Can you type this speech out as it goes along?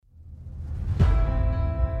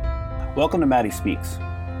Welcome to Maddie Speaks.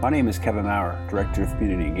 My name is Kevin Maurer, Director of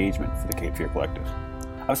Community Engagement for the Cape Fear Collective.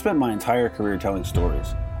 I've spent my entire career telling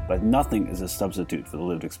stories, but nothing is a substitute for the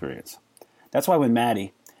lived experience. That's why when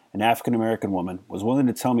Maddie, an African-American woman, was willing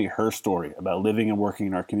to tell me her story about living and working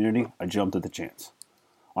in our community, I jumped at the chance.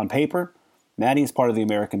 On paper, Maddie is part of the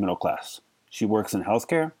American middle class. She works in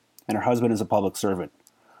healthcare, and her husband is a public servant.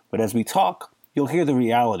 But as we talk, you'll hear the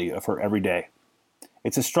reality of her every day.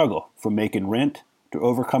 It's a struggle from making rent to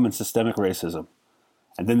overcoming systemic racism.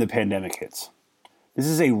 And then the pandemic hits. This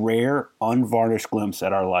is a rare, unvarnished glimpse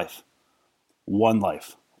at our life. One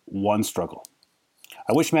life, one struggle.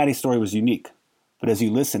 I wish Maddie's story was unique, but as you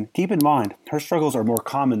listen, keep in mind, her struggles are more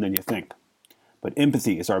common than you think. But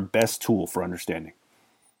empathy is our best tool for understanding.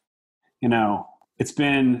 You know, it's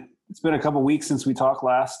been a couple weeks since we talked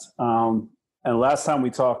last. And last time we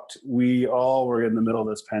talked, we all were in the middle of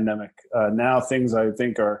this pandemic. Now things, I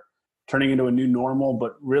think, are turning into a new normal.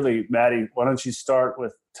 But really, Maddie, why don't you start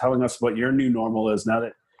with telling us what your new normal is now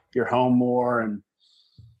that you're home more,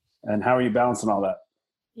 and how are you balancing all that?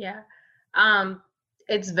 Yeah,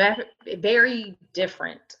 it's very, very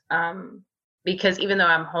different because even though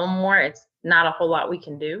I'm home more, it's not a whole lot we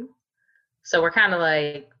can do. So we're kind of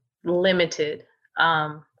like limited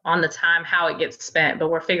on the time, how it gets spent, but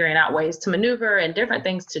we're figuring out ways to maneuver and different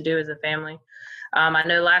things to do as a family. I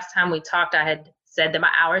know last time we talked, I had said that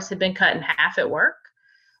my hours had been cut in half at work.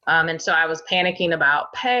 And so I was panicking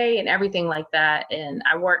about pay and everything like that. And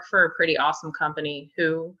I work for a pretty awesome company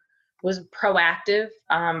who was proactive.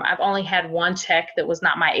 I've only had one check that was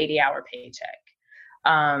not my 80-hour paycheck.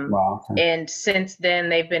 Wow. Okay. And since then,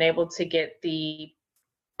 they've been able to get the,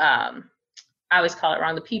 I always call it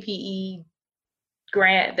wrong, the PPE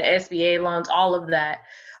grant, the SBA loans, all of that.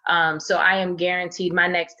 So I am guaranteed my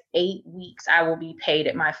next 8 weeks, I will be paid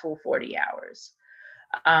at my full 40 hours.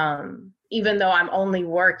 Even though I'm only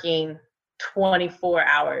working 24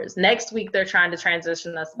 hours. Next week, they're trying to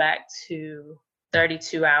transition us back to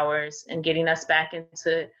 32 hours and getting us back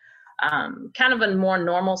into kind of a more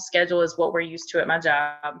normal schedule is what we're used to at my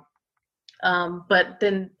job. But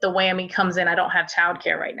then the whammy comes in, I don't have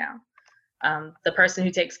childcare right now. The person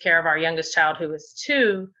who takes care of our youngest child, who is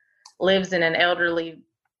 2, lives in an elderly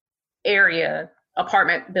area,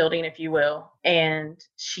 apartment building, if you will, and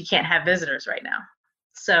she can't have visitors right now.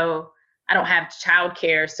 So I don't have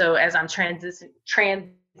childcare. So as I'm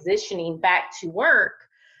transitioning back to work,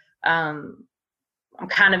 I'm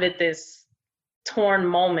kind of at this torn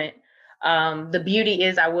moment. The beauty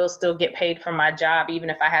is I will still get paid for my job,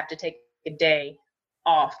 even if I have to take a day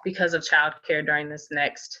off because of childcare during this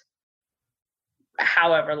next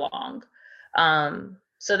however long.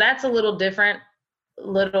 So that's a little different,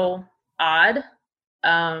 little odd.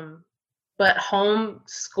 But home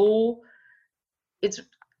school, it's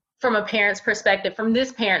from a parent's perspective, from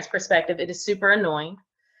this parent's perspective, it is super annoying.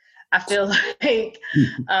 I feel like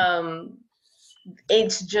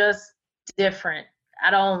it's just different.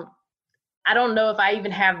 I don't know if I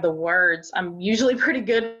even have the words. I'm usually pretty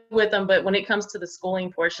good with them, but when it comes to the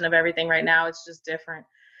schooling portion of everything right now, it's just different.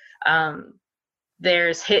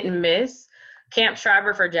 There's hit and miss. Camp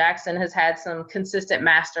Schreiber for Jackson has had some consistent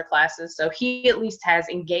master classes, so he at least has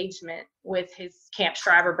engagement with his Camp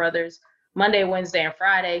Schreiber brothers Monday, Wednesday, and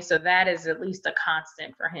Friday, so that is at least a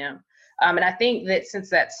constant for him. And I think that since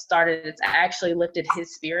that started, it's actually lifted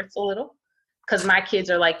his spirits a little, because my kids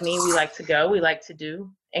are like me. We like to go, we like to do,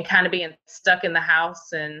 and kind of being stuck in the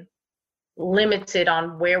house and limited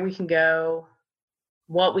on where we can go,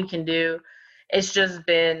 what we can do. It's just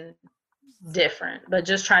been different, but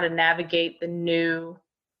just trying to navigate the new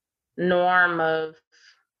norm of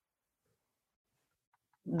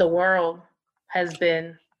the world has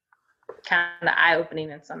been kind of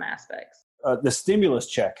eye-opening in some aspects. The stimulus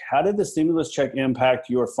check. How did the stimulus check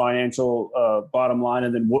impact your financial bottom line?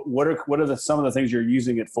 And then what are some of the things you're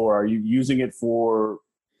using it for? Are you using it for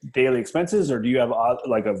daily expenses, or do you have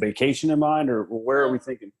like a vacation in mind, or where are we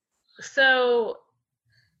thinking? So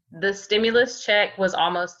the stimulus check was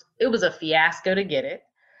it was a fiasco to get it.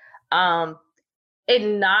 And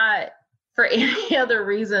not for any other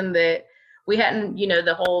reason that we hadn't,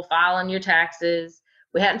 the whole filing your taxes.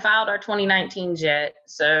 We hadn't filed our 2019 yet,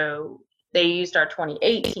 so they used our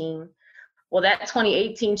 2018. Well, that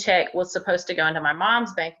 2018 check was supposed to go into my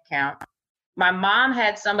mom's bank account. My mom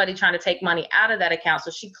had somebody trying to take money out of that account,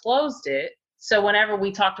 so she closed it. So whenever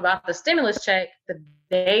we talked about the stimulus check, the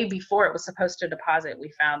day before it was supposed to deposit,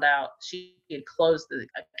 we found out she had closed the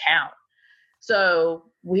account.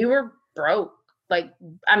 So we were broke.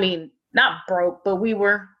 Not broke, but we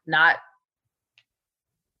were not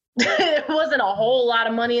it wasn't a whole lot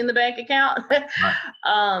of money in the bank account.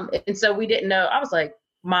 And so we didn't know. I was like,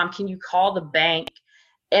 Mom, can you call the bank?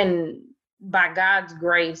 And by God's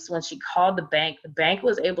grace, when she called the bank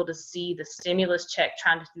was able to see the stimulus check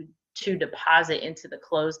trying to deposit into the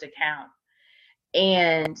closed account.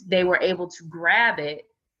 And they were able to grab it.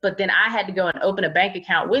 But then I had to go and open a bank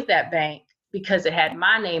account with that bank because it had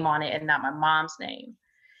my name on it and not my mom's name.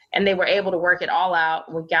 And they were able to work it all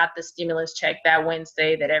out. We got the stimulus check that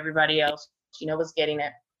Wednesday that everybody else, was getting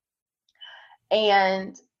it.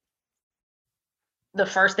 And the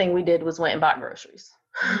first thing we did was went and bought groceries.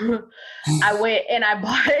 I went and I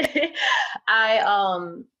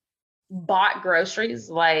bought groceries,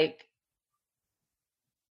 like,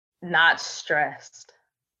 not stressed.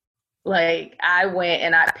 Like, I went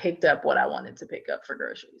and I picked up what I wanted to pick up for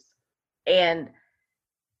groceries. And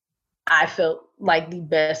I felt like the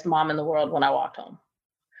best mom in the world when I walked home.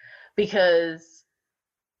 Because,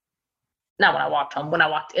 not when I walked home, when I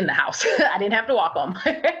walked in the house. I didn't have to walk home.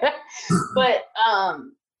 But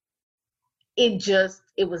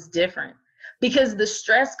it was different. Because the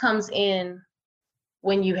stress comes in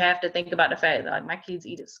when you have to think about the fact that, like, my kids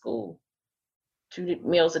eat at school 2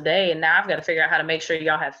 meals a day, and now I've got to figure out how to make sure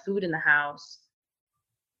y'all have food in the house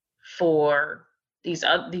for these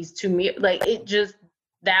 2 meals. Like,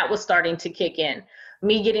 that was starting to kick in.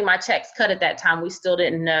 Me getting my checks cut at that time, we still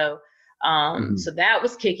didn't know. So that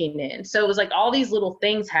was kicking in. So it was like all these little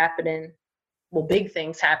things happening, big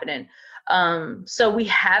things happening. So we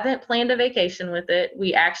haven't planned a vacation with it.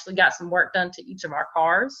 We actually got some work done to each of our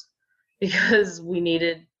cars because we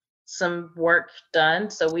needed some work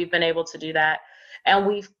done. So we've been able to do that. And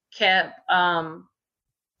we've kept a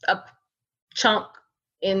chunk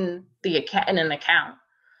in an account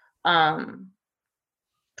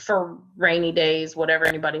for rainy days, whatever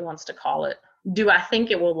anybody wants to call it. Do I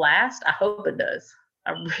think it will last? I hope it does.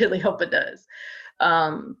 I really hope it does.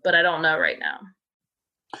 But I don't know right now.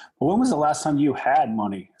 Well, when was the last time you had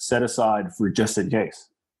money set aside for just in case?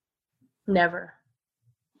 Never.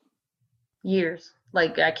 Years.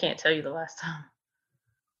 Like, I can't tell you the last time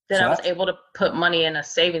that I was able to put money in a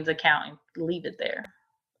savings account and leave it there.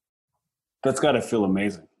 That's got to feel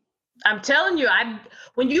amazing. I'm telling you,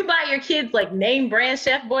 when you buy your kids like name brand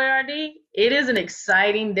Chef Boyardee, it is an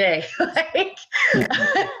exciting day. Like,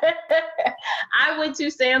 I went to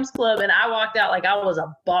Sam's Club and I walked out like I was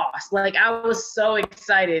a boss. Like, I was so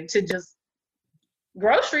excited to just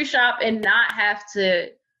grocery shop and not have to.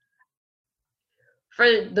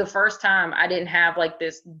 For the first time, I didn't have like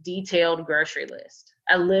this detailed grocery list.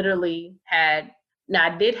 I literally had, now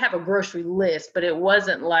I did have a grocery list, but it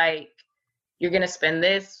wasn't like, you're going to spend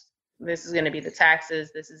this is going to be the taxes,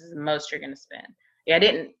 this is the most you're going to spend. Yeah, I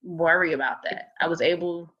didn't worry about that. I was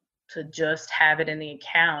able to just have it in the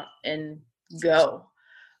account and go.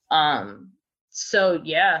 So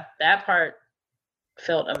yeah, that part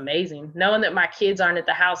felt amazing. Knowing that my kids aren't at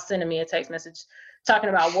the house sending me a text message talking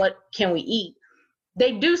about what can we eat.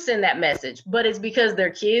 They do send that message, but it's because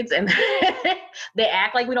they're kids and they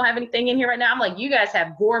act like we don't have anything in here right now. I'm like, you guys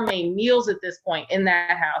have gourmet meals at this point in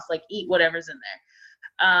that house. Like, eat whatever's in there.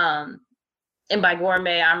 And by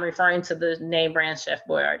gourmet, I'm referring to the name brand Chef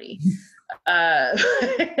Boyardee. But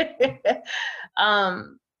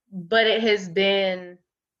it has been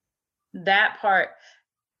that part.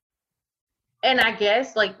 And I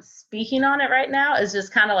guess, like, speaking on it right now is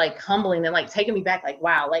just kind of like humbling and like taking me back, like,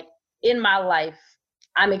 wow, like in my life,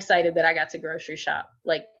 I'm excited that I got to grocery shop,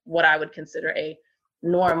 like what I would consider a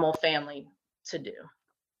normal family to do.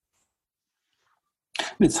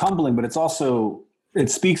 It's humbling, but it's also,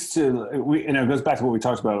 it speaks to, and it goes back to what we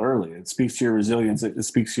talked about earlier. It speaks to your resilience. It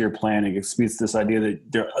speaks to your planning. It speaks to this idea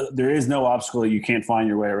that there is no obstacle you can't find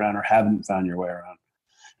your way around or haven't found your way around.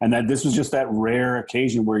 And that this was just that rare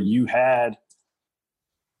occasion where you had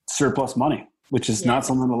surplus money, which is not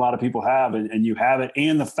something a lot of people have, and you have it.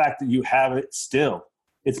 And the fact that you have it still,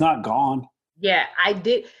 it's not gone. Yeah, I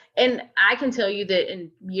did. And I can tell you that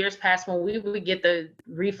in years past, when we would get the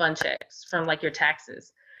refund checks from like your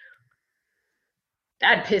taxes,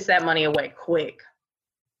 I'd piss that money away quick.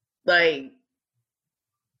 Like,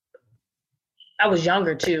 I was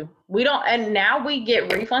younger too. And now we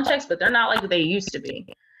get refund checks, but they're not like they used to be.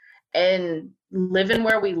 And living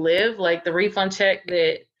where we live, like the refund check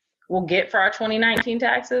that we'll get for our 2019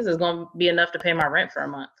 taxes is going to be enough to pay my rent for a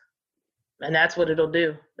month. And that's what it'll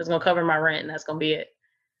do. It's going to cover my rent, and that's going to be it.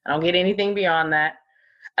 I don't get anything beyond that.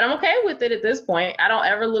 And I'm okay with it at this point.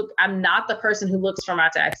 I'm not the person who looks for my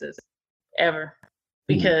taxes ever,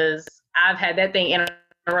 because I've had that thing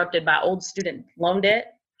interrupted by old student loan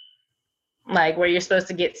debt, like where you're supposed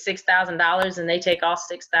to get $6,000 and they take off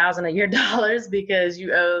 $6,000 of your dollars because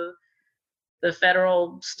you owe the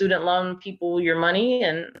federal student loan people your money.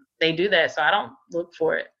 And they do that. So I don't look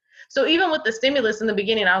for it. So even with the stimulus in the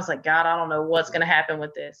beginning, I was like, God, I don't know what's going to happen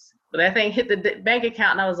with this. But that thing hit the bank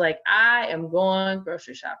account and I was like, I am going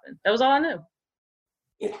grocery shopping. That was all I knew.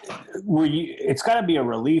 It's got to be a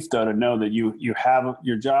relief though to know that you have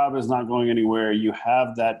your job is not going anywhere. You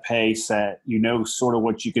have that pay set. You know sort of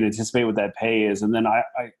what you can anticipate what that pay is, and then I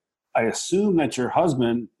assume that your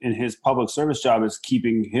husband in his public service job is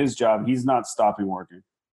keeping his job. He's not stopping working.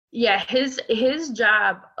 Yeah, his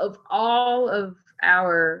job, of all of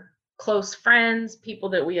our close friends, people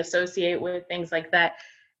that we associate with, things like that,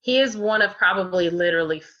 he is one of probably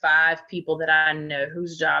literally 5 people that I know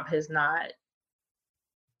whose job has not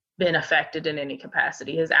been affected in any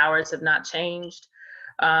capacity. His hours have not changed.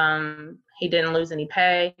 He didn't lose any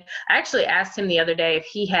pay. I actually asked him the other day if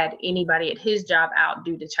he had anybody at his job out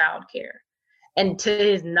due to childcare. And to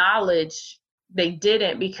his knowledge, they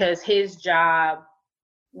didn't, because his job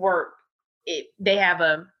they have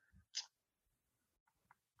a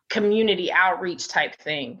community outreach type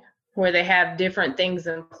thing where they have different things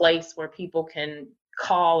in place where people can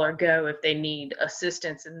call or go if they need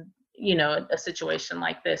assistance in, a situation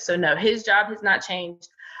like this. So no, his job has not changed.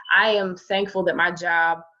 I am thankful that my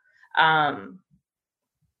job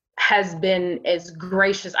has been as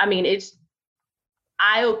gracious. I mean, it's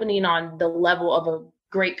eye-opening on the level of a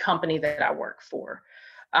great company that I work for.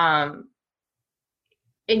 And,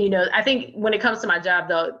 I think when it comes to my job,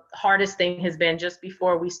 the hardest thing has been just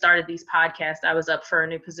before we started these podcasts, I was up for a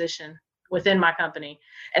new position within my company,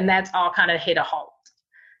 and that's all kind of hit a halt.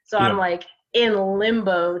 So yeah. I'm like in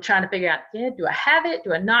limbo trying to figure out, do I have it?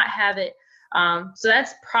 Do I not have it? So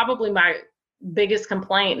that's probably my biggest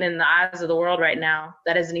complaint in the eyes of the world right now.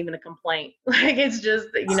 That isn't even a complaint. Like, it's just,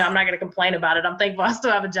 I'm not going to complain about it. I'm thankful I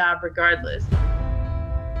still have a job regardless.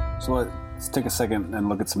 So let's take a second and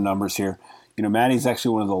look at some numbers here. Maddie's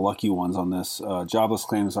actually one of the lucky ones on this. Jobless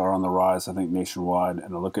claims are on the rise, I think, nationwide.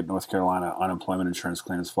 And a look at North Carolina unemployment insurance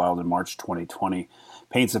claims filed in March 2020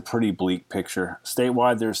 paints a pretty bleak picture.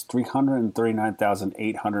 Statewide, there's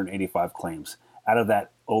 339,885 claims. Out of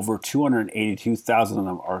that, over 282,000 of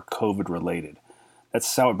them are COVID-related.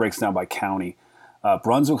 That's how it breaks down by county.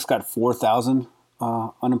 Brunswick's got 4,000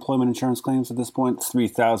 unemployment insurance claims at this point.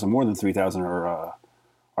 3,000, more than 3,000 are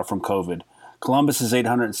from COVID. Columbus is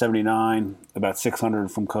 879, about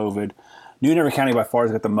 600 from COVID. New and Everett County by far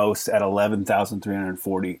has got the most at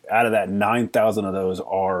 11,340. Out of that, 9,000 of those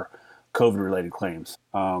are COVID-related claims.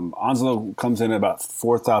 Onslow comes in at about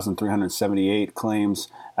 4,378 claims.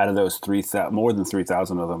 Out of those, more than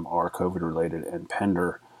 3,000 of them are COVID-related. And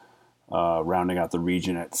Pender, rounding out the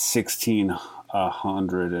region, at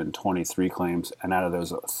 1,623 claims. And out of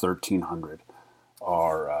those, 1,300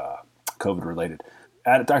 are COVID-related.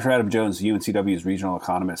 Dr. Adam Jones, UNCW's regional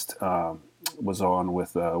economist, was on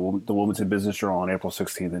with the Wilmington Business Journal on April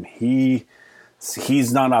 16th, and he's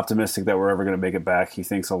not optimistic that we're ever going to make it back. He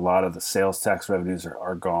thinks a lot of the sales tax revenues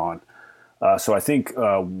are gone. So I think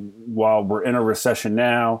while we're in a recession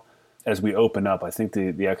now, as we open up, I think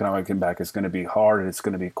the economic comeback is going to be hard, and it's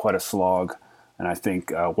going to be quite a slog. And I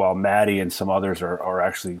think while Maddie and some others are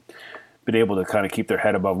actually been able to kind of keep their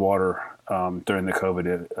head above water during the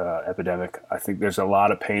COVID epidemic, I think there's a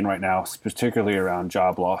lot of pain right now, particularly around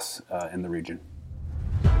job loss in the region.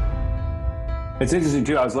 It's interesting,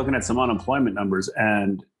 too. I was looking at some unemployment numbers,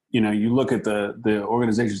 and, you look at the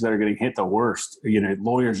organizations that are getting hit the worst.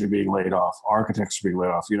 Lawyers are being laid off, architects are being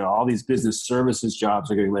laid off, all these business services jobs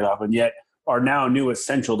are getting laid off, and yet are now new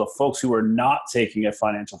essential. The folks who are not taking a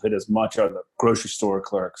financial hit as much are the grocery store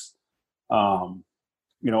clerks, all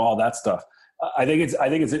that stuff. I think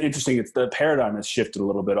it's interesting. It's the paradigm has shifted a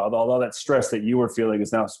little bit. Although that stress that you were feeling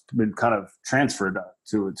has now been kind of transferred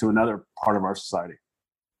to another part of our society.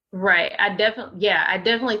 Right. I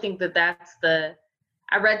definitely think that's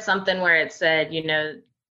I read something where it said,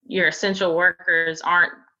 your essential workers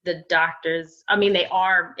aren't the doctors. I mean, they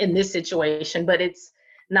are in this situation, but it's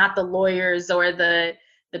not the lawyers or the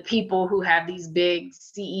people who have these big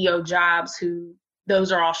CEO jobs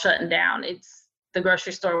those are all shutting down. It's the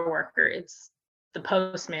grocery store worker. It's the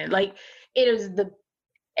postman. Like, it is the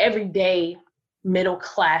everyday middle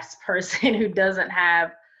class person who doesn't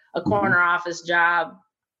have a corner office job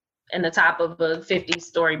in the top of a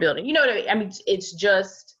 50-story building. You know what I mean? I mean, it's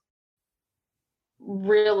just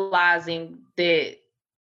realizing that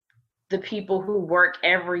the people who work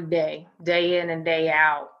every day in and day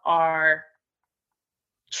out, are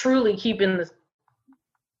truly keeping the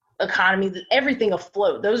economy, everything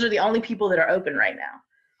afloat. Those are the only people that are open right now.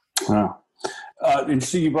 Wow.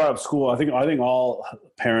 Interesting. You brought up school. I think all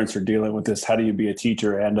parents are dealing with this. How do you be a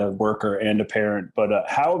teacher and a worker and a parent? But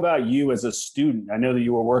how about you as a student? I know that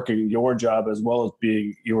you were working your job as well as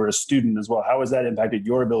you were a student as well. How has that impacted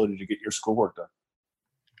your ability to get your schoolwork done?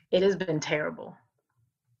 It has been terrible.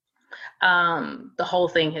 The whole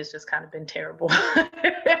thing has just kind of been terrible.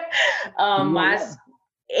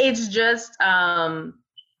 It's just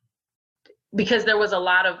because there was a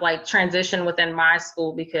lot of like transition within my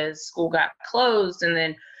school because school got closed, and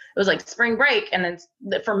then it was like spring break, and then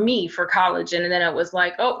for me for college, and then it was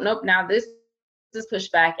like, oh nope, now this is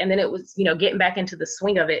pushed back, and then it was, you know, getting back into the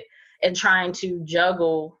swing of it and trying to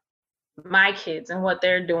juggle my kids and what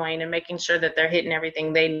they're doing and making sure that they're hitting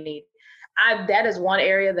everything they need. That is one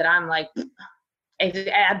area that I'm like,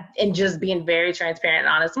 and just being very transparent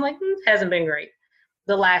and honest, I'm like, hasn't been great.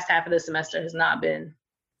 The last half of the semester has not been,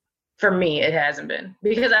 for me, it hasn't been,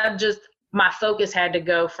 because my focus had to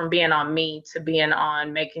go from being on me to being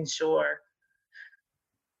on making sure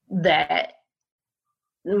that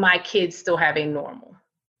my kids still have a normal.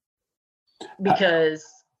 Because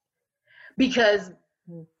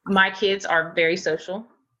my kids are very social,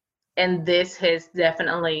 and this has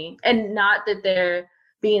definitely, and not that they're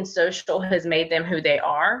being social has made them who they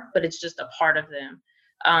are, but it's just a part of them.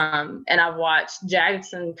 And I've watched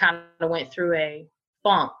Jackson kind of went through a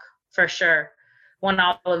funk for sure. When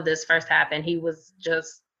all of this first happened, he was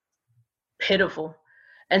just pitiful.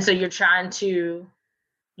 And so you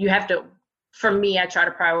have to, for me, I try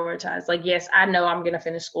to prioritize. Like, yes, I know I'm going to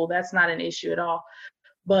finish school. That's not an issue at all.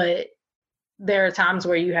 But there are times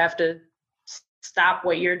where you have to stop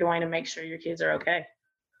what you're doing to make sure your kids are okay.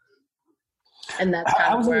 And that's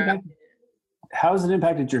kind of where. How has it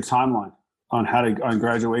impacted your timeline on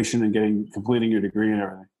graduation and completing your degree and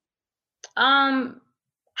everything?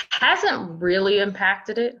 Hasn't really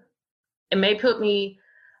impacted it. It may put me,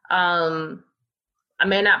 I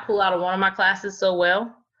may not pull out of one of my classes so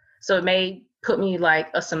well, so it may put me like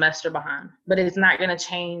a semester behind, but it's not going to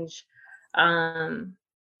change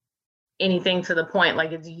anything to the point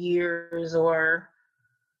like it's years or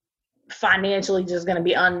financially just going to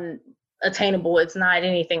be unattainable. It's not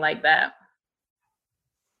anything like that.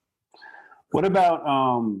 What about,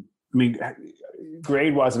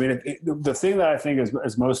 grade wise? The thing that I think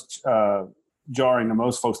is most jarring to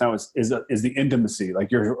most folks now is the intimacy.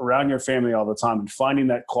 Like, you're around your family all the time, and finding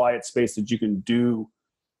that quiet space that you can do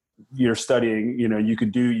your studying. You know, you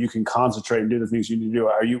can concentrate and do the things you need to do.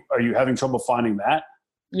 Are you having trouble finding that?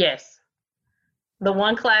 Yes. The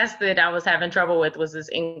one class that I was having trouble with was this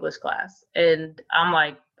English class. And I'm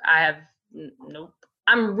like, nope.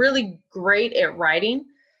 I'm really great at writing.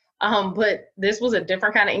 But this was a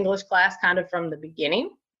different kind of English class kind of from the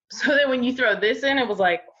beginning. So that when you throw this in, it was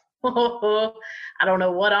like, oh, I don't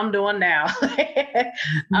know what I'm doing now.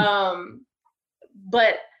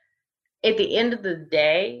 But at the end of the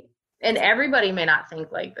day, and everybody may not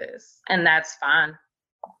think like this, and that's fine.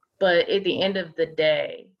 But at the end of the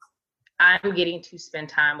day, I'm getting to spend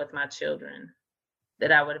time with my children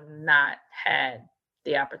that I would have not had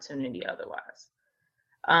the opportunity otherwise.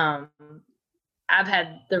 I've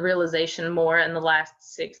had the realization more in the last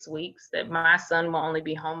 6 weeks that my son will only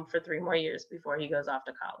be home for 3 more years before he goes off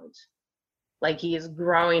to college. Like, he is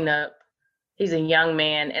growing up. He's a young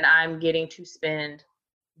man, and I'm getting to spend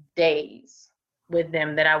days with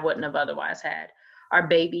them that I wouldn't have otherwise had. Our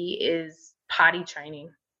baby is potty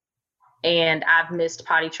training, and I've missed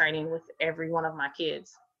potty training with every one of my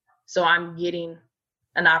kids. So I'm getting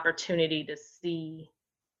an opportunity to see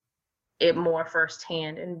it more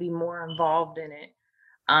firsthand and be more involved in it.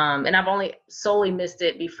 And I've only solely missed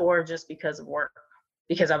it before just because of work,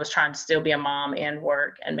 because I was trying to still be a mom and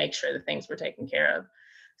work and make sure that things were taken care of.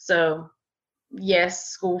 So yes,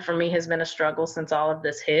 school for me has been a struggle since all of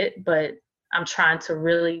this hit, but I'm trying to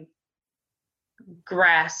really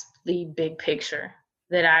grasp the big picture,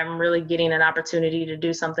 that I'm really getting an opportunity to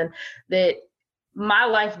do something that my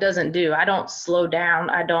life doesn't do. I don't slow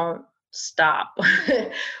down. I don't stop.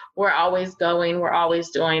 We're always going, we're always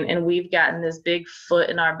doing, and we've gotten this big foot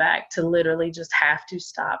in our back to literally just have to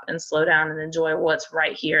stop and slow down and enjoy what's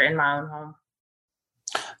right here in my own home.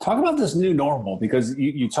 Talk about this new normal, because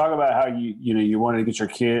you talk about how you wanted to get your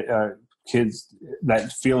kids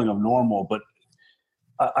that feeling of normal, but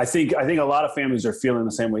I think a lot of families are feeling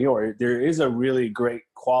the same way you are. There is a really great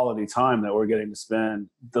quality time that we're getting to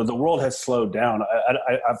spend. The world has slowed down.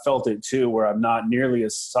 I felt it too, where I'm not nearly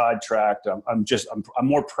as sidetracked. I'm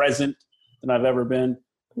more present than I've ever been.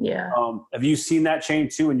 Yeah. Have you seen that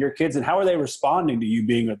change too in your kids, and how are they responding to you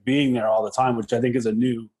being there all the time, which I think is a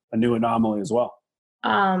new anomaly as well?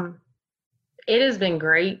 It has been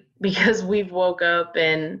great, because we've woke up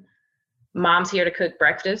and Mom's here to cook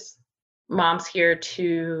breakfast. Mom's here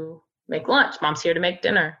to make lunch. Mom's here to make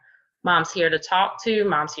dinner. Mom's here to talk to.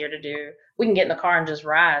 Mom's here to do. We can get in the car and just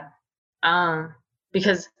ride.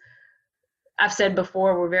 Because I've said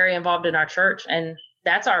before, we're very involved in our church, and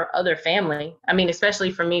that's our other family. I mean,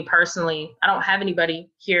 especially for me personally, I don't have anybody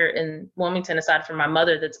here in Wilmington aside from my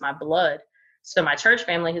mother that's my blood. So my church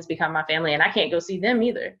family has become my family, and I can't go see them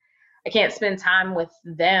either. I can't spend time with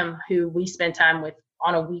them who we spend time with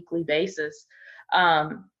on a weekly basis.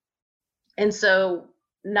 And so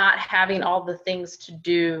not having all the things to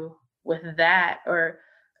do with that, or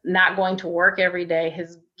not going to work every day,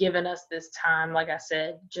 has given us this time, like I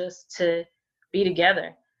said, just to be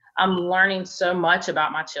together. I'm learning so much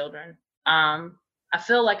about my children. I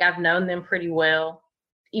feel like I've known them pretty well,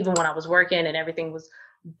 even when I was working and everything was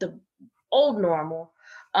the old normal.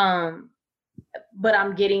 But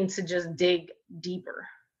I'm getting to just dig deeper.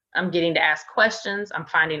 I'm getting to ask questions. I'm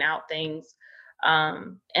finding out things.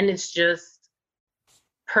 And it's just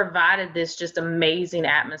provided this just amazing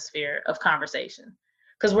atmosphere of conversation,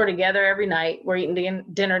 because we're together every night. We're eating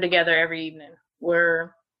dinner together every evening.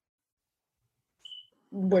 We're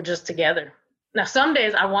just together. Now, some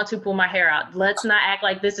days I want to pull my hair out. Let's not act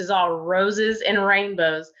like this is all roses and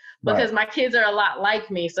rainbows, because my kids are a lot like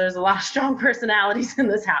me. So there's a lot of strong personalities in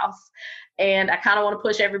this house. And I kind of want to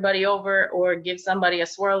push everybody over or give somebody a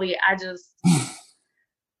swirly.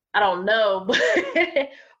 I don't know,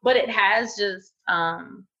 but it has just,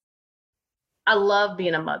 I love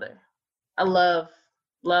being a mother. I love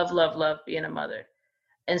being a mother.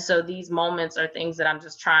 And so these moments are things that I'm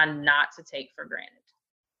just trying not to take for granted.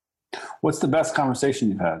 What's the best conversation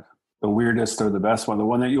you've had? The weirdest or the best one? The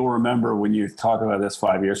one that you'll remember when you talk about this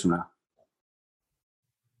 5 years from now?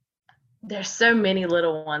 There's so many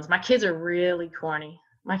little ones. My kids are really corny.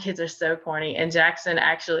 My kids are so corny. And Jackson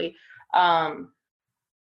actually,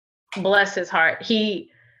 bless his heart, he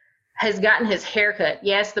has gotten his hair cut.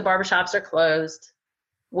 Yes, the barbershops are closed.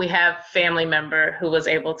 We have family member who was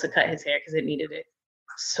able to cut his hair because it needed it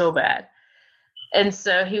so bad. And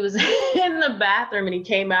so he was in the bathroom and he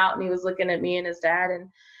came out and he was looking at me and his dad, and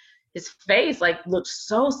his face like looked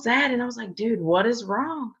so sad. And I was like, dude, what is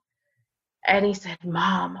wrong? And he said,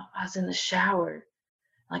 Mom, I was in the shower.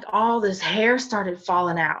 Like all this hair started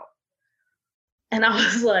falling out. And I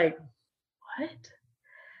was like, what?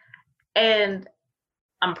 And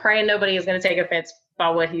I'm praying nobody is going to take offense by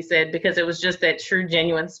what he said, because it was just that true,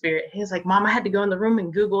 genuine spirit. He was like, Mom, I had to go in the room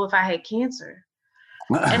and Google if I had cancer.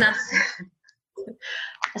 And I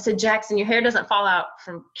said, Jackson, your hair doesn't fall out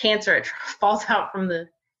from cancer. It falls out from the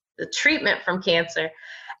treatment from cancer.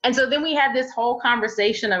 And so then we had this whole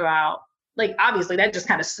conversation about, like, obviously that just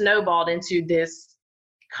kind of snowballed into this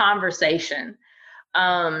conversation.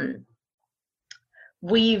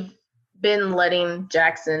 We've been letting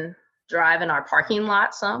Jackson drive in our parking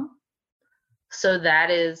lot some. So that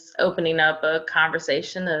is opening up a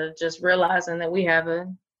conversation of just realizing that we have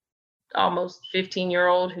a almost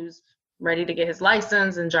 15-year-old who's ready to get his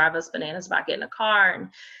license and drive us bananas about getting a car, and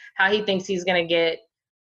how he thinks he's going to get,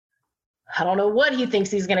 I don't know what he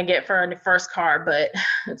thinks he's going to get for a first car, but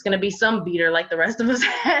it's going to be some beater like the rest of us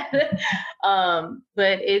had.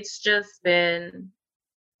 But it's just been,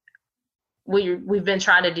 we've been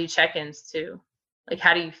trying to do check-ins too. Like,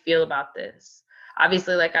 how do you feel about this?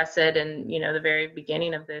 Obviously, like I said in, the very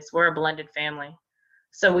beginning of this, we're a blended family.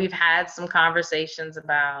 So we've had some conversations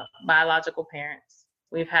about biological parents.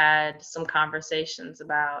 We've had some conversations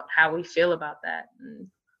about how we feel about that, and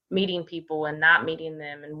meeting people and not meeting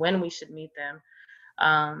them, and when we should meet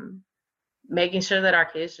them. Making sure that our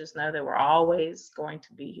kids just know that we're always going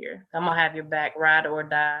to be here. I'm going to have your back, ride or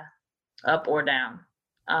die, up or down.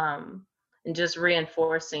 And just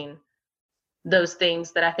reinforcing those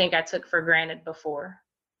things that I think I took for granted before,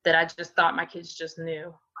 that I just thought my kids just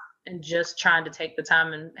knew, and just trying to take the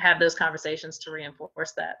time and have those conversations to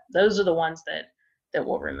reinforce that. Those are the ones that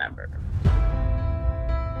we'll remember.